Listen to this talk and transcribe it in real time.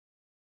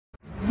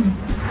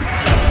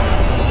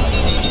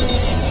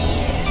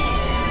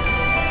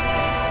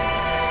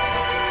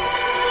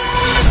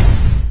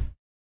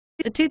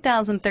The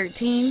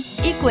 2013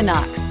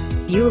 Equinox.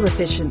 Fuel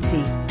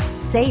efficiency,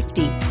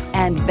 safety,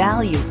 and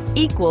value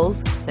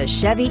equals the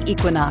Chevy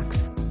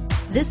Equinox.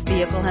 This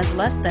vehicle has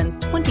less than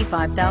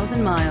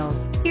 25,000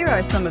 miles. Here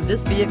are some of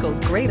this vehicle's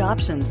great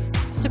options: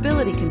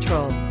 stability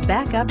control,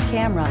 backup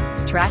camera,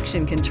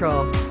 traction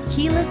control,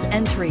 keyless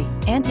entry,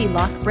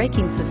 anti-lock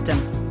braking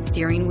system,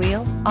 steering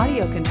wheel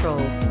audio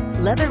controls,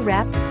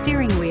 leather-wrapped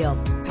steering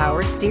wheel,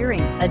 power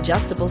steering,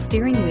 adjustable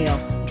steering wheel,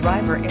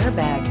 driver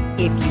airbag.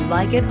 If you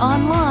like it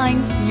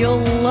online, you'll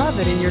love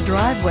it in your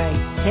driveway.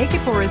 Take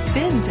it for a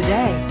spin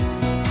today.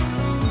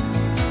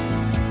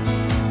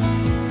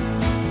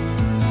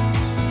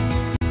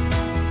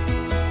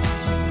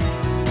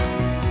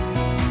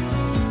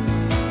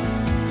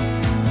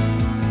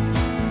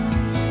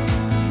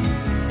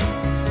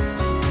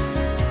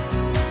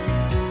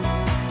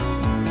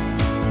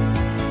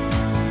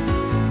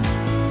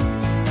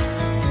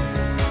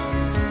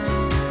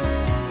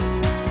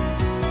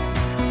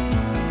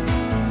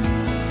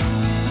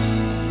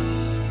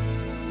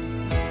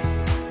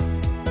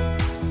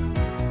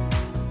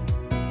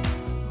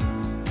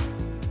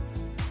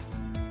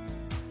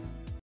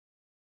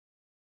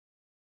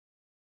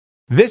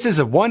 This is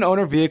a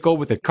one-owner vehicle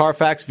with a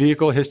Carfax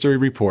Vehicle History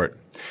Report.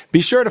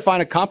 Be sure to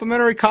find a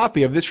complimentary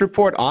copy of this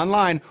report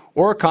online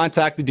or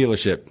contact the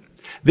dealership.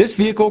 This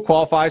vehicle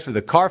qualifies for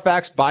the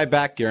Carfax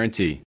Buyback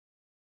Guarantee.